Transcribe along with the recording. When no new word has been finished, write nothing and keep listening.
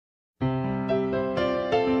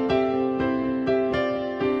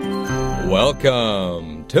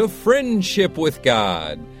Welcome to Friendship with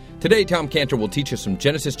God. Today, Tom Cantor will teach us from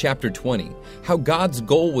Genesis chapter 20, how God's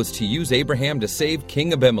goal was to use Abraham to save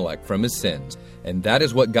King Abimelech from his sins. And that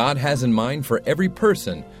is what God has in mind for every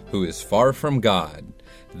person who is far from God.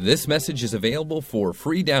 This message is available for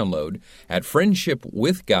free download at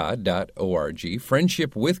friendshipwithgod.org,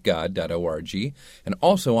 friendshipwithgod.org, and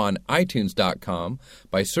also on iTunes.com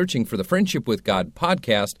by searching for the Friendship with God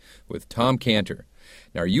podcast with Tom Cantor.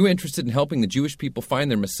 Now, are you interested in helping the Jewish people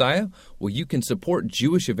find their Messiah? Well, you can support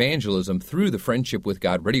Jewish evangelism through the Friendship with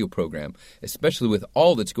God radio program, especially with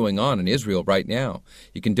all that's going on in Israel right now.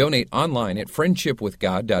 You can donate online at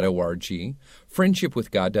friendshipwithgod.org,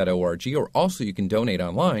 friendshipwithgod.org, or also you can donate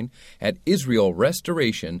online at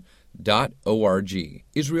israelrestoration.org,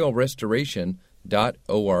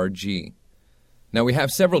 israelrestoration.org. Now, we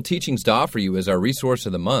have several teachings to offer you as our resource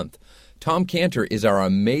of the month. Tom Cantor is our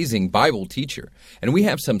amazing Bible teacher, and we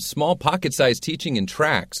have some small pocket-sized teaching and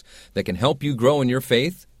tracts that can help you grow in your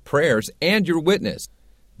faith, prayers, and your witness.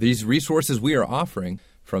 These resources we are offering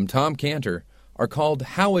from Tom Cantor are called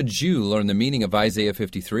How a Jew Learned the Meaning of Isaiah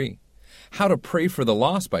 53, How to Pray for the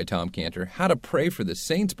Lost by Tom Cantor, How to Pray for the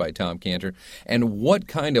Saints by Tom Cantor, and What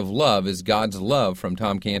Kind of Love is God's Love from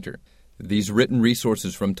Tom Cantor. These written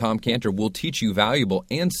resources from Tom Cantor will teach you valuable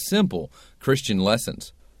and simple Christian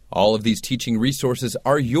lessons. All of these teaching resources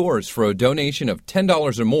are yours for a donation of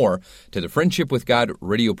 $10 or more to the Friendship with God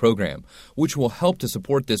radio program, which will help to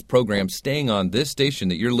support this program staying on this station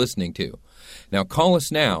that you're listening to. Now call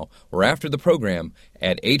us now or after the program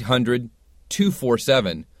at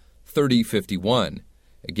 800-247-3051.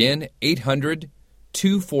 Again,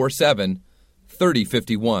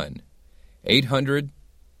 800-247-3051.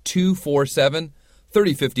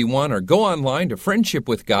 800-247-3051, or go online to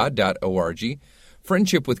friendshipwithgod.org.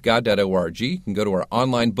 friendshipwithgod.org. You can go to our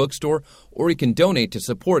online bookstore, or you can donate to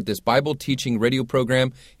support this Bible teaching radio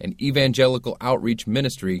program and evangelical outreach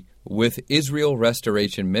ministry with Israel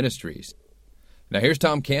Restoration Ministries. Now here's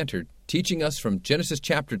Tom Cantor teaching us from Genesis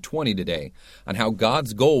chapter 20 today on how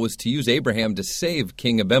God's goal was to use Abraham to save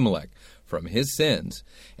King Abimelech from his sins,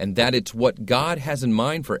 and that it's what God has in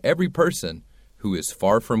mind for every person who is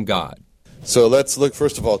far from God. So let's look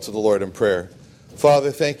first of all to the Lord in prayer.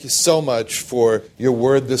 Father, thank you so much for your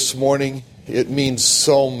word this morning. It means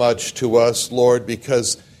so much to us, Lord,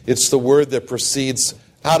 because it's the word that proceeds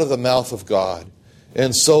out of the mouth of God.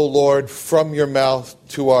 And so, Lord, from your mouth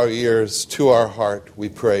to our ears, to our heart, we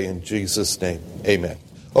pray in Jesus' name. Amen.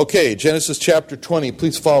 Okay, Genesis chapter 20.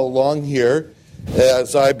 Please follow along here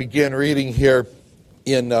as I begin reading here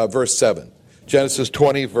in verse 7. Genesis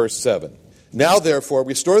 20, verse 7. Now, therefore,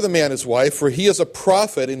 restore the man his wife, for he is a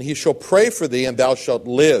prophet, and he shall pray for thee, and thou shalt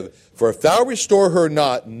live. For if thou restore her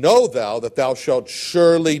not, know thou that thou shalt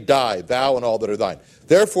surely die, thou and all that are thine.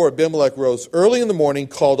 Therefore Abimelech rose early in the morning,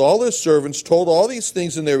 called all his servants, told all these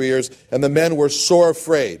things in their ears, and the men were sore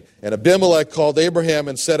afraid. And Abimelech called Abraham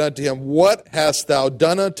and said unto him, What hast thou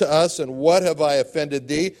done unto us, and what have I offended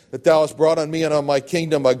thee, that thou hast brought on me and on my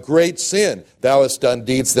kingdom a great sin? Thou hast done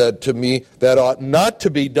deeds that to me that ought not to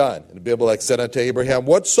be done. And Abimelech said unto Abraham,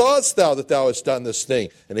 What sawest thou that thou hast done this thing?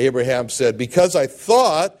 And Abraham said, Because I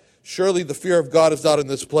thought, surely the fear of God is not in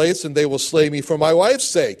this place, and they will slay me for my wife's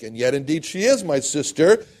sake. And yet indeed she is my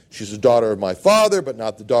sister. She's the daughter of my father, but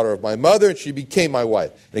not the daughter of my mother, and she became my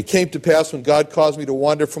wife. And it came to pass, when God caused me to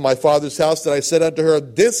wander from my father's house, that I said unto her,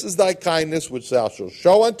 This is thy kindness which thou shalt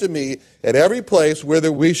show unto me at every place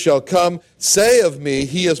whither we shall come. Say of me,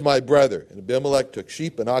 He is my brother. And Abimelech took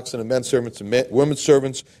sheep and oxen and men servants and women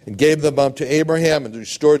servants, and gave them unto Abraham, and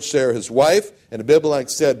restored Sarah his wife. And Abimelech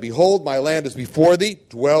said, Behold, my land is before thee,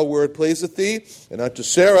 dwell where it pleaseth thee. And unto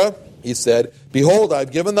Sarah he said, Behold, I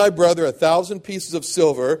have given thy brother 1,000 pieces of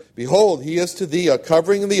silver. Behold, he is to thee a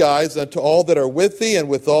covering in the eyes unto all that are with thee, and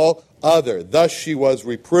with all other. Thus she was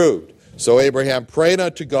reproved. So Abraham prayed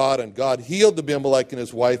unto God, and God healed Abimelech and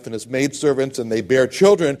his wife and his maidservants, and they bare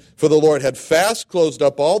children. For the Lord had fast closed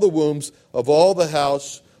up all the wombs of all the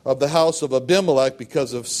house of Abimelech,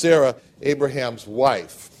 because of Sarah, Abraham's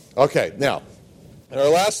wife. Okay, now, in our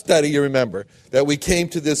last study, you remember that we came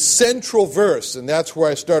to this central verse, and that's where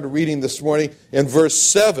I started reading this morning in verse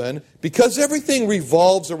 7, because everything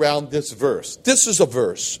revolves around this verse. This is a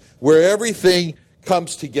verse where everything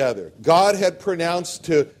comes together. God had pronounced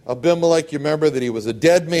to Abimelech, you remember, that he was a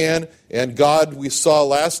dead man, and God, we saw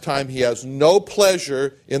last time, he has no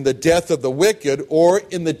pleasure in the death of the wicked or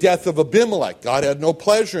in the death of Abimelech. God had no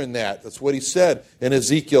pleasure in that. That's what he said in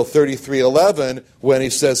Ezekiel 33:11 when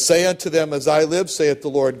he says, Say unto them, As I live, saith the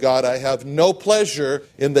Lord God, I have no pleasure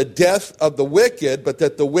in the death of the wicked, but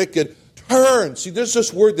that the wicked turn. See, there's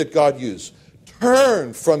this word that God used.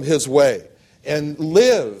 turn from his way and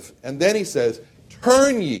live. And then he says,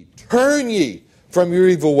 turn ye from your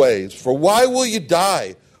evil ways. For why will you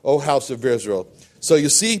die, O house of Israel? So you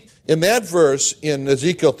see, in that verse in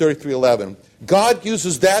Ezekiel 33:11, God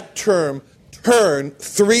uses that term, turn,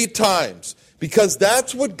 3 times. Because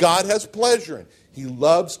that's what God has pleasure in. He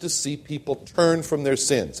loves to see people turn from their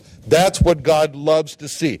sins. That's what God loves to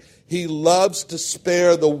see. He loves to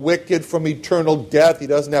spare the wicked from eternal death. He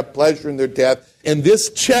doesn't have pleasure in their death. In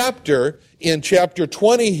this chapter, in chapter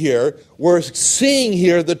 20 here, we're seeing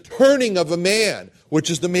here the turning of a man, which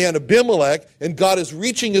is the man Abimelech, and God is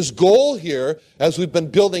reaching his goal here, as we've been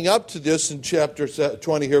building up to this in chapter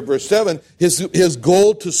 20 here, verse 7, his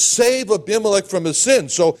goal to save Abimelech from his sin.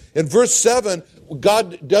 So in verse 7,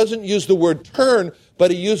 God doesn't use the word turn,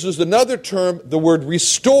 but he uses another term, the word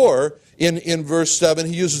restore. In verse 7,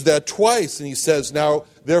 he uses that twice, and he says, now,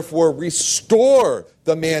 therefore, restore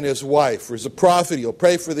the man his wife. For as a prophet, he'll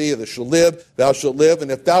pray for thee, thou shalt live,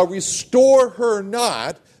 and if thou restore her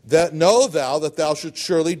not, that know thou that thou shouldst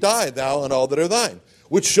surely die, thou and all that are thine.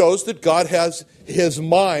 Which shows that God has his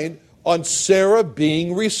mind on Sarah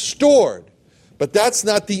being restored. But that's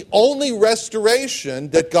not the only restoration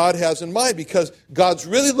that God has in mind, because God's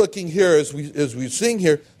really looking here, as we sing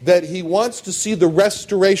here, that he wants to see the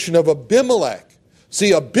restoration of Abimelech.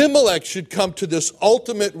 See, Abimelech should come to this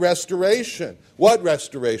ultimate restoration. What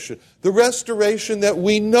restoration? The restoration that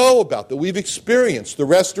we know about, that we've experienced. The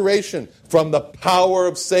restoration from the power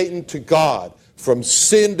of Satan to God, from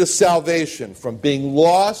sin to salvation, from being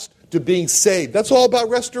lost to being saved. That's all about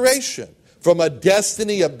restoration. From a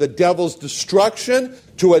destiny of the devil's destruction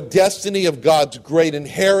to a destiny of God's great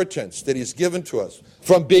inheritance that he's given to us.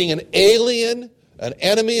 From being an alien, an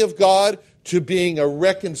enemy of God, to being a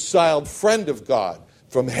reconciled friend of God.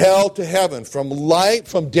 From hell to heaven, from life,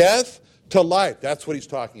 from death to life. That's what he's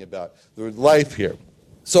talking about, the life here.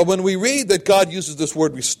 So when we read that God uses this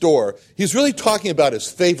word restore, he's really talking about his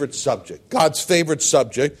favorite subject, God's favorite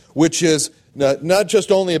subject, which is not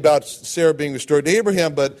just only about Sarah being restored to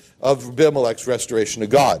Abraham, but of Abimelech's restoration to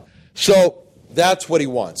God. So that's what he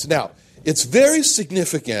wants. Now, it's very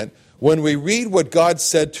significant when we read what God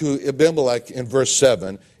said to Abimelech in verse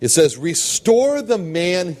 7. It says, restore the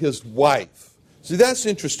man his wife. See, that's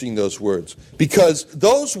interesting, those words, because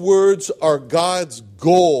those words are God's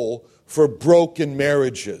goal for broken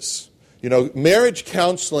marriages. You know, marriage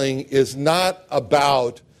counseling is not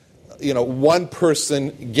about one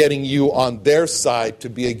person getting you on their side to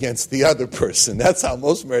be against the other person. That's how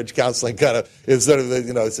most marriage counseling kind of is sort of,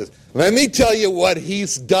 it says, let me tell you what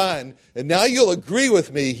he's done, and now you'll agree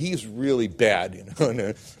with me, he's really bad, Or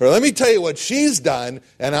let me tell you what she's done,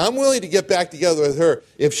 and I'm willing to get back together with her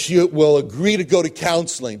if she will agree to go to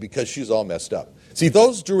counseling because she's all messed up. See,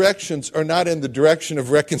 those directions are not in the direction of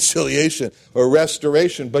reconciliation or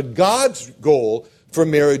restoration, but God's goal for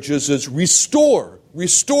marriages is restore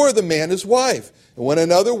the man his wife. And when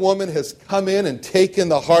another woman has come in and taken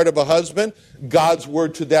the heart of a husband, God's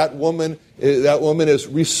word to that woman is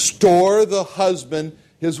restore the husband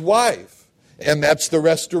his wife. And that's the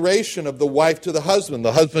restoration of the wife to the husband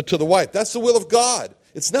to the wife. That's the will of God.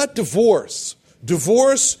 It's not divorce.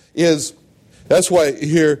 Divorce is, that's why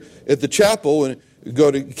here at the chapel, when you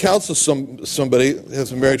go to counsel somebody who has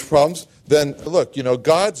some marriage problems, then look,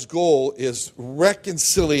 God's goal is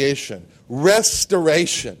reconciliation,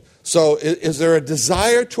 restoration. So is there a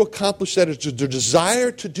desire to accomplish that? Is there a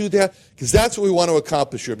desire to do that? Because that's what we want to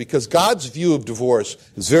accomplish here. Because God's view of divorce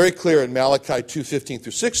is very clear in Malachi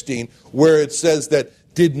 2:15-16, where it says that,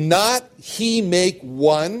 did not he make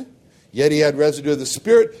one, yet he had residue of the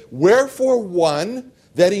Spirit? Wherefore one,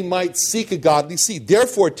 that he might seek a godly seed.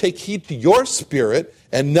 Therefore take heed to your spirit,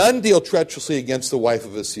 and none deal treacherously against the wife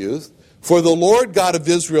of his youth. For the Lord God of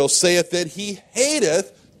Israel saith that he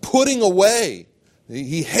hateth putting away.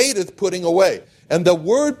 He hateth putting away. And the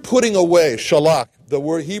word putting away, shalach, the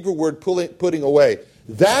Hebrew word putting away,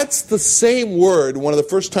 that's the same word, one of the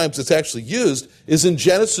first times it's actually used, is in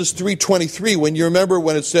Genesis 3:23, when you remember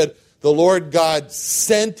when it said, the Lord God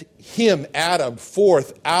sent him, Adam,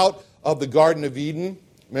 forth out of the Garden of Eden.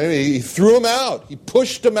 Maybe he threw him out. He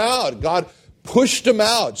pushed him out. God pushed him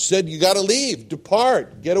out, said, you got to leave,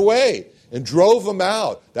 depart, get away, and drove him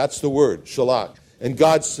out. That's the word, shalach. And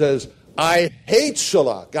God says, I hate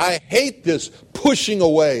shalach. I hate this pushing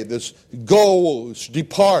away, this go,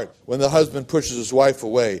 depart, when the husband pushes his wife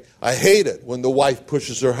away. I hate it when the wife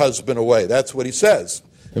pushes her husband away. That's what he says.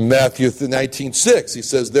 In Matthew 19:6, he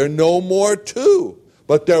says, they're no more two,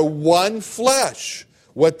 but they're one flesh.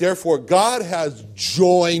 What therefore God has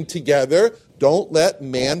joined together, don't let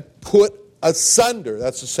man put asunder.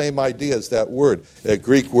 That's the same idea as that word. That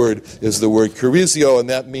Greek word is the word charizio, and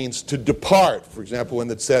that means to depart. For example, when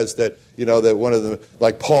it says that, that one of them,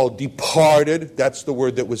 like Paul departed, that's the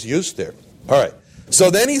word that was used there. All right. So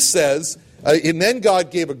then he says, and then God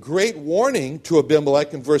gave a great warning to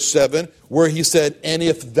Abimelech in verse 7, where he said, and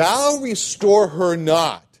if thou restore her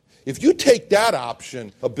not, if you take that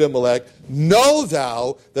option, Abimelech, know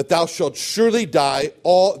thou that thou shalt surely die,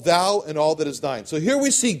 thou and all that is thine. So here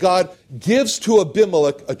we see God gives to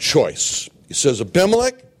Abimelech a choice. He says,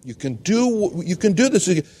 Abimelech, you can do this.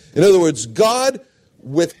 In other words, God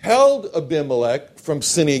withheld Abimelech from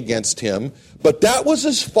sinning against him, but that was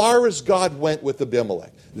as far as God went with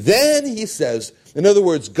Abimelech. Then he says, in other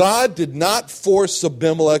words, God did not force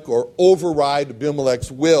Abimelech or override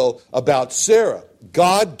Abimelech's will about Sarah.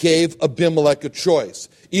 God gave Abimelech a choice.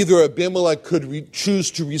 Either Abimelech could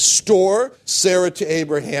choose to restore Sarah to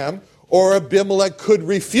Abraham, or Abimelech could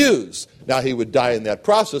refuse. Now, he would die in that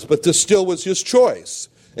process, but this still was his choice.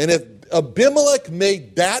 And if Abimelech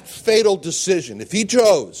made that fatal decision, if he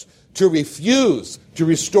chose to refuse to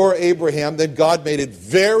restore Abraham, then God made it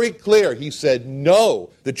very clear. He said,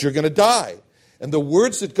 no, that you're going to die. And the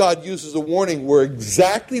words that God used as a warning were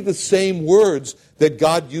exactly the same words that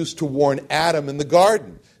God used to warn Adam in the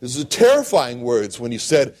garden. This is terrifying words when he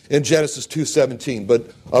said in Genesis 2:17,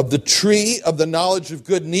 but of the tree of the knowledge of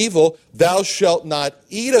good and evil, thou shalt not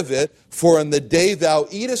eat of it, for in the day thou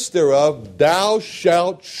eatest thereof, thou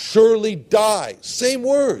shalt surely die. Same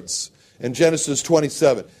words in Genesis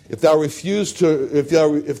 27. If thou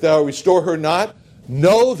restore her not,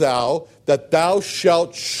 know thou that thou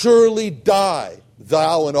shalt surely die,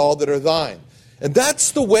 thou and all that are thine. And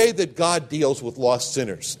that's the way that God deals with lost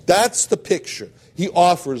sinners. That's the picture. He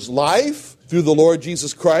offers life through the Lord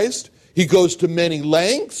Jesus Christ. He goes to many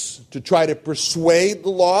lengths to try to persuade the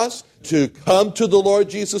lost to come to the Lord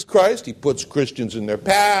Jesus Christ. He puts Christians in their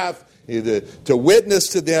path to witness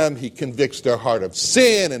to them. He convicts their heart of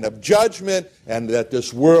sin and of judgment, and that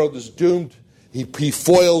this world is doomed. He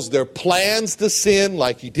foils their plans to sin,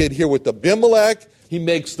 like he did here with Abimelech. He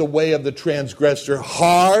makes the way of the transgressor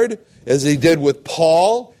hard, as he did with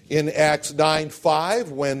Paul in Acts 9:5,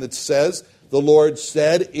 when it says, the Lord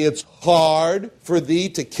said, it's hard for thee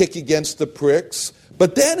to kick against the pricks.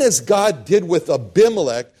 But then as God did with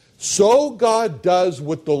Abimelech, so God does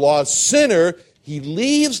with the lost sinner. He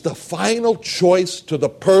leaves the final choice to the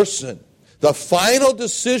person. The final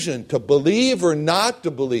decision to believe or not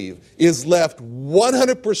to believe is left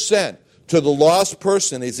 100% to the lost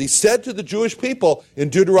person. As he said to the Jewish people in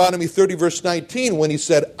Deuteronomy 30 verse 19, when he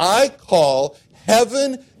said, I call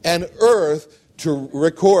heaven and earth to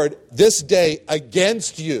record this day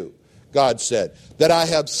against you, God said, that I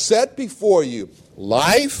have set before you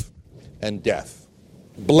life and death,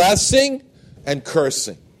 blessing and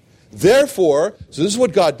cursing. Therefore, so this is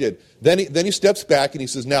what God did. Then he steps back and he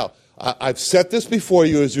says, now, I've set this before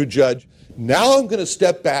you as your judge. Now I'm going to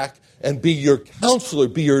step back and be your counselor,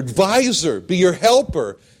 be your advisor, be your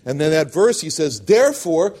helper. And then that verse he says,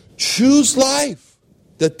 therefore, choose life,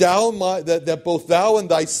 that both thou and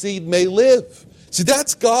thy seed may live. See,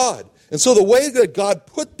 that's God. And so the way that God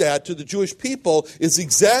put that to the Jewish people is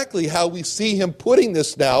exactly how we see him putting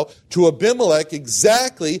this now to Abimelech,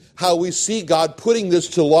 exactly how we see God putting this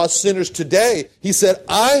to lost sinners today. He said,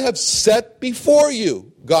 I have set before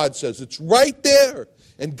you, God says. It's right there.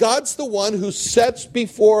 And God's the one who sets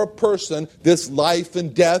before a person this life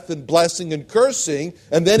and death and blessing and cursing.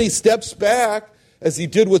 And then he steps back, as he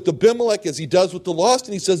did with Abimelech, as he does with the lost,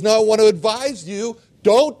 and he says, now I want to advise you,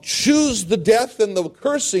 don't choose the death and the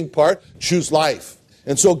cursing part, choose life.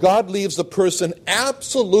 And so God leaves the person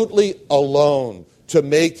absolutely alone to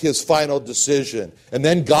make his final decision. And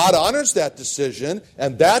then God honors that decision,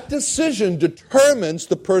 and that decision determines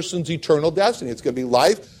the person's eternal destiny. It's going to be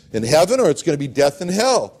life in heaven, or it's going to be death in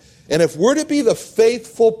hell. And if we're to be the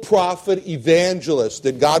faithful prophet evangelist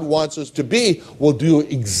that God wants us to be, we'll do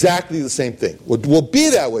exactly the same thing. We'll be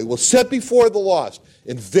that way. We'll set before the lost,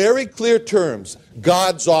 in very clear terms,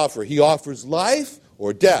 God's offer. He offers life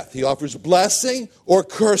or death. He offers blessing or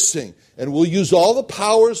cursing. And we'll use all the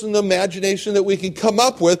powers and the imagination that we can come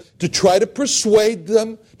up with to try to persuade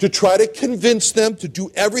them, to try to convince them, to do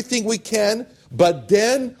everything we can. But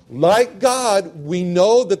then, like God, we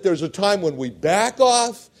know that there's a time when we back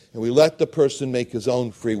off and we let the person make his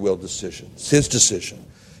own free will decision. It's his decision.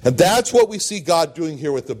 And that's what we see God doing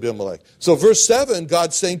here with Abimelech. So verse 7,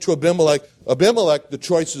 God's saying to Abimelech, Abimelech, the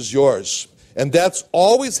choice is yours. And that's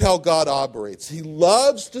always how God operates. He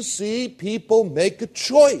loves to see people make a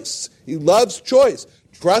choice. He loves choice.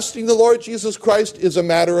 Trusting the Lord Jesus Christ is a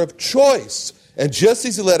matter of choice. And just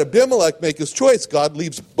as he let Abimelech make his choice, God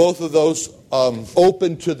leaves both of those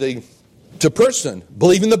open to person.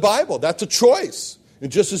 Believing the Bible, that's a choice.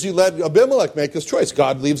 And just as he let Abimelech make his choice,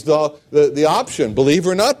 God leaves the option, believe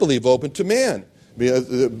or not believe, open to man.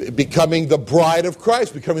 Becoming the bride of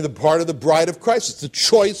Christ, becoming the part of the bride of Christ. It's the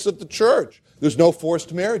choice of the church. There's no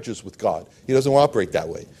forced marriages with God. He doesn't operate that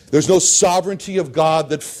way. There's no sovereignty of God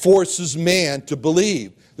that forces man to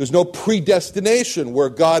believe. There's no predestination where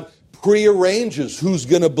God prearranges who's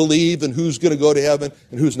going to believe and who's going to go to heaven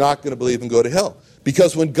and who's not going to believe and go to hell.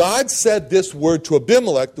 Because when God said this word to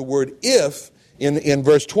Abimelech, the word if, in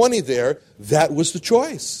verse 20 there, that was the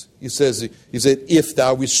choice. He said, if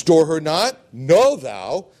thou restore her not, know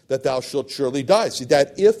thou that thou shalt surely die. See,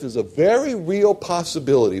 that if is a very real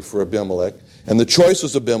possibility for Abimelech, and the choice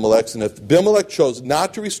was Abimelech's. And if Abimelech chose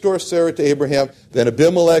not to restore Sarah to Abraham, then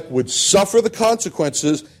Abimelech would suffer the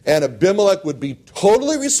consequences, and Abimelech would be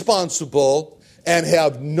totally responsible and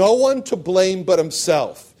have no one to blame but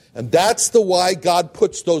himself. And that's the why God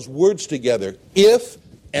puts those words together, if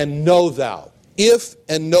and know thou. If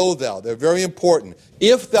and know thou. They're very important.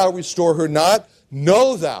 If thou restore her not,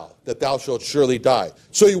 know thou that thou shalt surely die.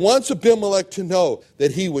 So he wants Abimelech to know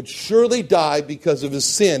that he would surely die because of his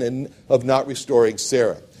sin and of not restoring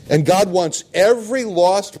Sarah. And God wants every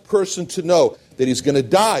lost person to know that he's going to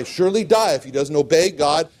die, surely die, if he doesn't obey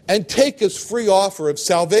God and take his free offer of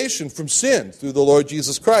salvation from sin through the Lord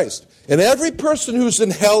Jesus Christ. And every person who's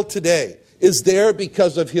in hell today is there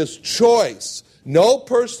because of his choice. No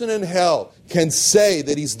person in hell can say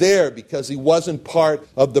that he's there because he wasn't part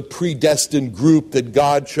of the predestined group that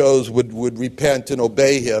God chose would repent and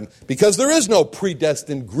obey him, because there is no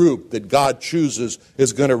predestined group that God chooses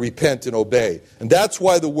is going to repent and obey. And that's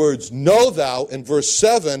why the words know thou in verse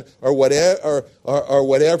 7 are what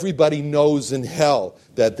everybody knows in hell,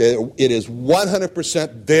 that it is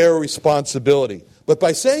 100% their responsibility. But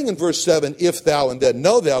by saying in verse 7, if thou and then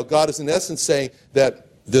know thou, God is in essence saying that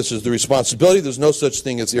this is the responsibility. There's no such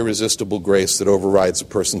thing as irresistible grace that overrides a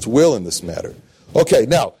person's will in this matter. Okay,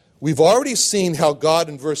 now, we've already seen how God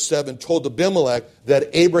in verse 7 told Abimelech that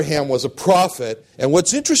Abraham was a prophet. And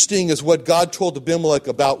what's interesting is what God told Abimelech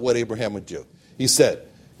about what Abraham would do. He said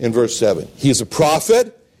in verse 7, he is a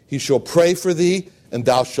prophet, he shall pray for thee, and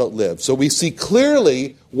thou shalt live. So we see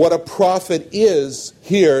clearly what a prophet is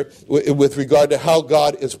here with regard to how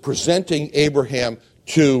God is presenting Abraham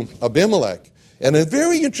to Abimelech. And a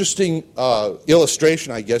very interesting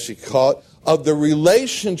illustration, I guess you could call it, of the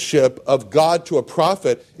relationship of God to a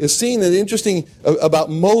prophet is seen in interesting about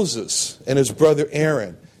Moses and his brother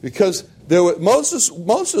Aaron. Because Moses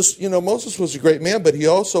was a great man, but he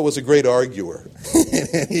also was a great arguer.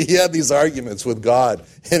 He had these arguments with God.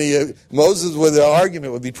 And Moses was an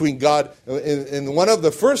argument between God. And one of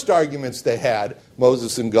the first arguments they had,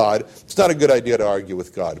 Moses and God, it's not a good idea to argue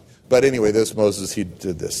with God. But anyway, this Moses, he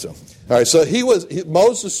did this. So, all right, so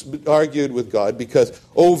Moses argued with God because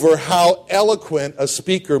over how eloquent a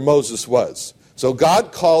speaker Moses was. So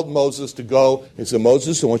God called Moses to go. He said,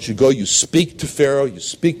 Moses, I want you to go. You speak to Pharaoh. You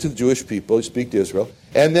speak to the Jewish people. You speak to Israel.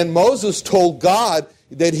 And then Moses told God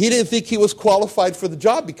that he didn't think he was qualified for the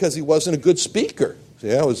job because he wasn't a good speaker. So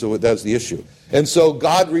that was the issue. And so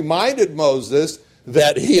God reminded Moses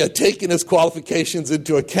that he had taken his qualifications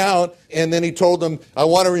into account, and then he told him, I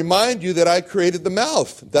want to remind you that I created the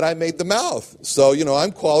mouth, that I made the mouth. So,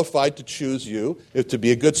 I'm qualified to choose you to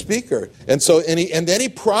be a good speaker. And then he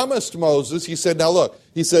promised Moses, he said, now look,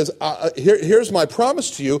 he says, here's my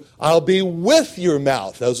promise to you, I'll be with your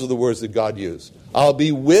mouth. Those are the words that God used. I'll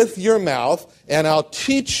be with your mouth, and I'll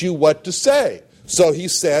teach you what to say. So he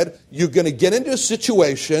said, you're going to get into a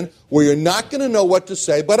situation where you're not going to know what to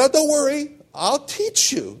say, but don't worry, I'll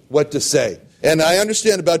teach you what to say. And I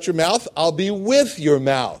understand about your mouth. I'll be with your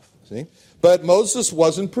mouth. See? But Moses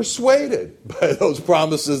wasn't persuaded by those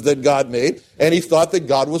promises that God made, and he thought that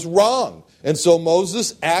God was wrong. And so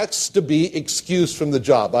Moses asked to be excused from the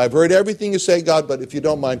job. I've heard everything you say, God, but if you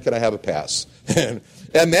don't mind, can I have a pass? And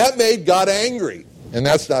that made God angry. And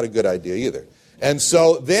that's not a good idea either. And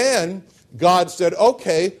so then God said,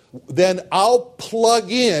 okay, then I'll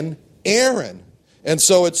plug in Aaron. And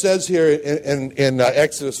so it says here in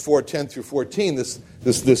Exodus 4:10 through 14,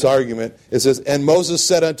 this argument, it says, and Moses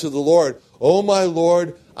said unto the Lord, O my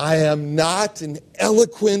Lord, I am not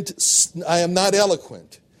eloquent,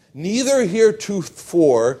 neither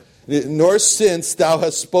heretofore, nor since thou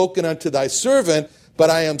hast spoken unto thy servant,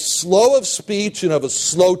 but I am slow of speech and of a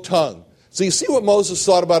slow tongue. So you see what Moses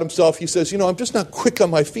thought about himself? He says, I'm just not quick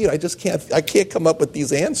on my feet. I can't come up with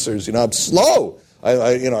these answers. I'm slow.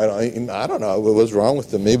 I don't know what was wrong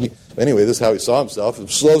with him. Maybe anyway, this is how he saw himself: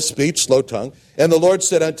 slow speech, slow tongue. And the Lord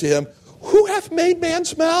said unto him, who hath made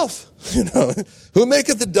man's mouth? Who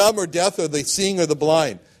maketh the dumb or deaf or the seeing or the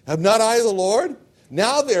blind? Have not I the Lord?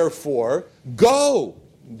 Now therefore, go.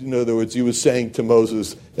 In other words, he was saying to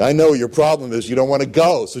Moses, I know your problem is you don't want to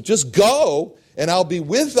go. So just go, and I'll be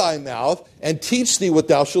with thy mouth and teach thee what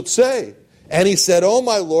thou shalt say. And he said, O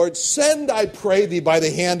my Lord, send, I pray thee, by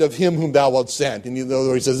the hand of him whom thou wilt send. And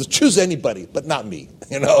he says, choose anybody, but not me.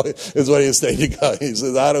 Is what he's saying to God. He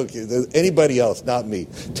says, I don't care. There's anybody else, not me.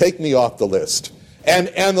 Take me off the list.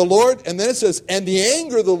 And the Lord, and then it says, and the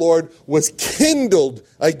anger of the Lord was kindled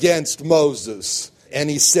against Moses. And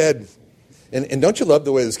he said, and don't you love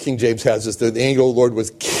the way this King James has this? The anger of the Lord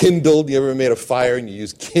was kindled. You ever made a fire and you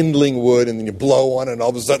use kindling wood and then you blow on it and all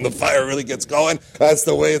of a sudden the fire really gets going? That's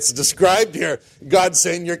the way it's described here. God's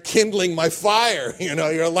saying, you're kindling my fire.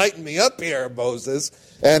 You're lighting me up here, Moses.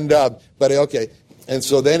 But okay. And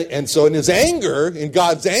so in his anger, in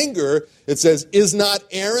God's anger, it says, is not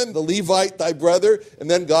Aaron the Levite thy brother? And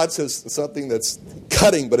then God says something that's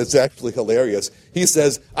cutting, but it's actually hilarious. He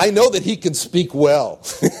says, I know that he can speak well.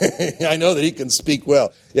 I know that he can speak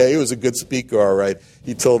well. Yeah, he was a good speaker, all right.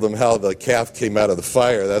 He told them how the calf came out of the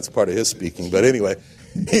fire. That's part of his speaking. But anyway,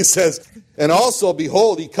 he says, and also,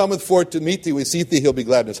 behold, he cometh forth to meet thee. We see thee, he'll be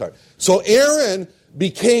glad in his heart. So Aaron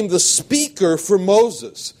became the speaker for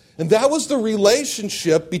Moses. And that was the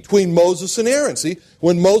relationship between Moses and Aaron. See,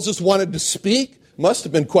 when Moses wanted to speak, must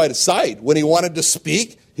have been quite a sight. When he wanted to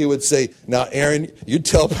speak, he would say, now, Aaron, you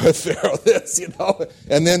tell Pharaoh this,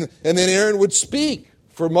 And then Aaron would speak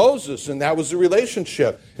for Moses, and that was the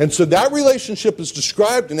relationship. And so that relationship is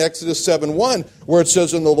described in Exodus 7:1, where it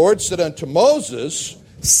says, and the Lord said unto Moses,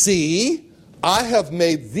 see, I have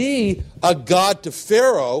made thee a god to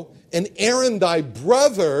Pharaoh, and Aaron thy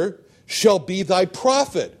brother shall be thy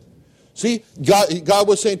prophet. See, God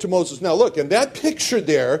was saying to Moses, now look, and that picture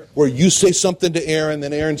there, where you say something to Aaron,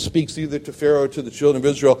 then Aaron speaks either to Pharaoh or to the children of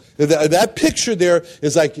Israel, that picture there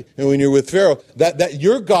is like, when you're with Pharaoh, that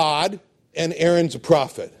you're God and Aaron's a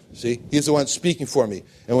prophet. See, he's the one speaking for me.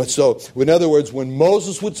 And so, in other words, when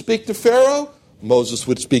Moses would speak to Pharaoh, Moses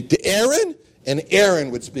would speak to Aaron, and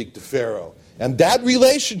Aaron would speak to Pharaoh. And that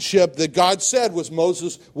relationship that God said was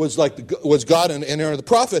God and Aaron the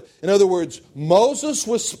prophet. In other words, Moses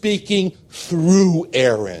was speaking through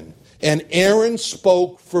Aaron, and Aaron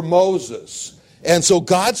spoke for Moses. And so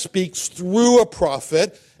God speaks through a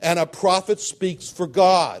prophet, and a prophet speaks for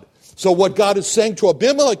God. So what God is saying to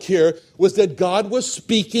Abimelech here was that God was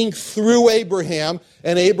speaking through Abraham,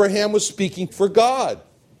 and Abraham was speaking for God.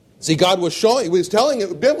 See, God was showing, he was telling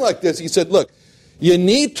Abimelech this. He said, look, you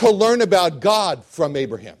need to learn about God from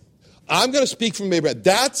Abraham. I'm going to speak from Abraham.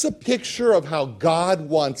 That's a picture of how God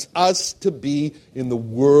wants us to be in the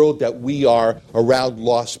world that we are around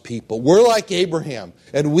lost people. We're like Abraham,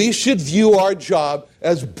 and we should view our job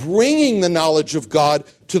as bringing the knowledge of God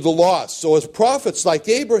to the lost. So as prophets like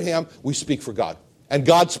Abraham, we speak for God, and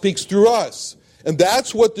God speaks through us. And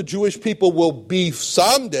that's what the Jewish people will be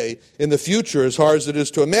someday in the future, as hard as it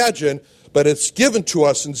is to imagine. But it's given to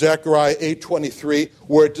us in Zechariah 8:23,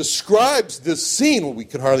 where it describes this scene, we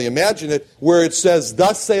can hardly imagine it, where it says,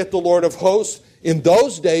 thus saith the Lord of hosts, in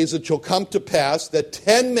those days it shall come to pass that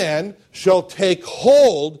 10 men shall take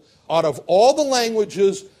hold out of all the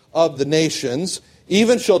languages of the nations,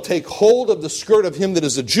 even shall take hold of the skirt of him that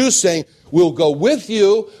is a Jew, saying, we'll go with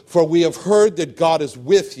you, for we have heard that God is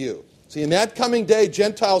with you. See, in that coming day,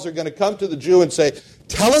 Gentiles are going to come to the Jew and say,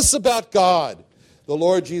 tell us about God, the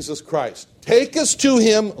Lord Jesus Christ. Take us to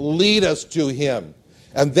him, lead us to him.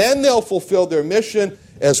 And then they'll fulfill their mission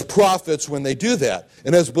as prophets when they do that.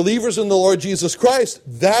 And as believers in the Lord Jesus Christ,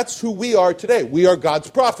 that's who we are today. We are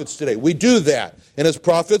God's prophets today. We do that. And as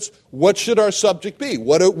prophets, what should our subject be?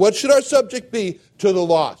 What should our subject be to the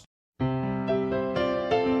lost?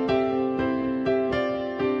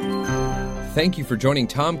 Thank you for joining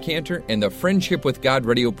Tom Cantor and the Friendship with God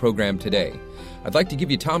radio program today. I'd like to give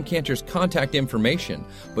you Tom Cantor's contact information,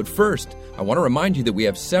 but first, I want to remind you that we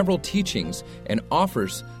have several teachings and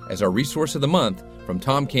offers as our resource of the month from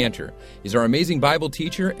Tom Cantor. He's our amazing Bible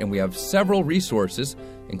teacher, and we have several resources,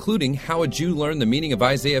 including How a Jew Learned the Meaning of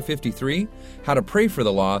Isaiah 53, How to Pray for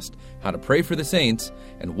the Lost, How to Pray for the Saints,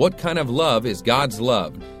 and What Kind of Love is God's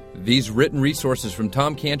Love. These written resources from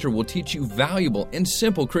Tom Cantor will teach you valuable and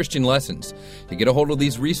simple Christian lessons. To get a hold of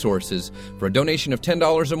these resources, for a donation of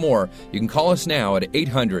 $10 or more, you can call us now at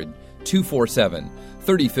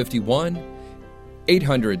 800-247-3051,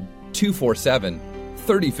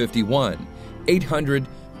 800-247-3051,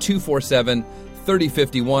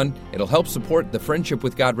 800-247-3051. It'll help support the Friendship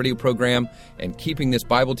with God radio program and keeping this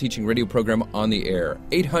Bible teaching radio program on the air.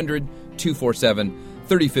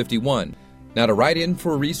 800-247-3051. Now, to write in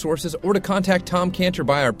for resources or to contact Tom Cantor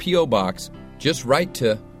by our P.O. Box, just write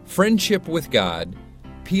to Friendship with God,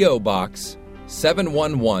 P.O. Box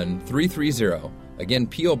 711330. Again,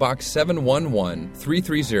 P.O. Box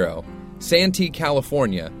 711330, Santee,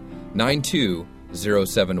 California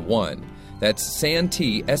 92071. That's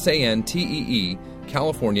Santee, S-A-N-T-E-E,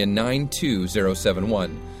 California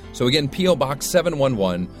 92071. So again, P.O. Box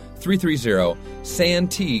 711330,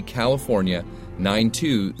 Santee, California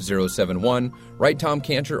 92071. Write Tom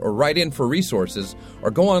Cantor or write in for resources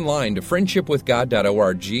or go online to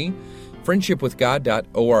friendshipwithgod.org,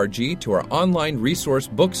 friendshipwithgod.org, to our online resource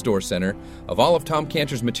bookstore center of all of Tom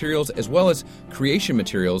Cantor's materials as well as creation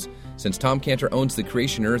materials. Since Tom Cantor owns the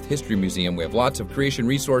Creation Earth History Museum, we have lots of creation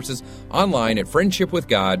resources online at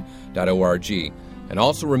friendshipwithgod.org. And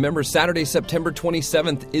also remember, Saturday, September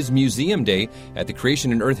 27th is Museum Day at the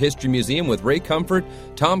Creation and Earth History Museum with Ray Comfort,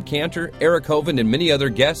 Tom Cantor, Eric Hovind, and many other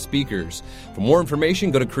guest speakers. For more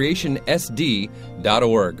information, go to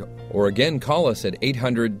creationsd.org. Or again, call us at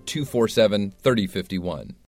 800-247-3051.